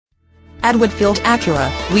At Woodfield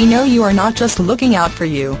Acura, we know you are not just looking out for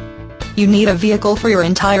you. You need a vehicle for your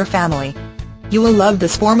entire family. You will love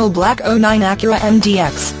this formal black '09 Acura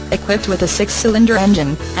MDX, equipped with a 6-cylinder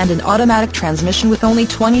engine and an automatic transmission with only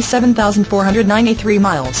 27,493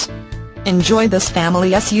 miles. Enjoy this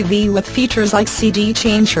family SUV with features like CD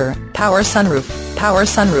changer, power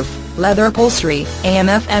sunroof, leather upholstery,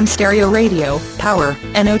 AM/FM stereo radio, power,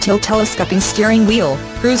 no-tilt telescoping steering wheel,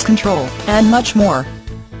 cruise control, and much more.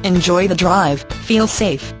 Enjoy the drive, feel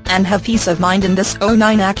safe, and have peace of mind in this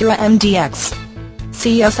 '09 Acura MDX.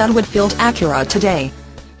 See us at Woodfield Acura today.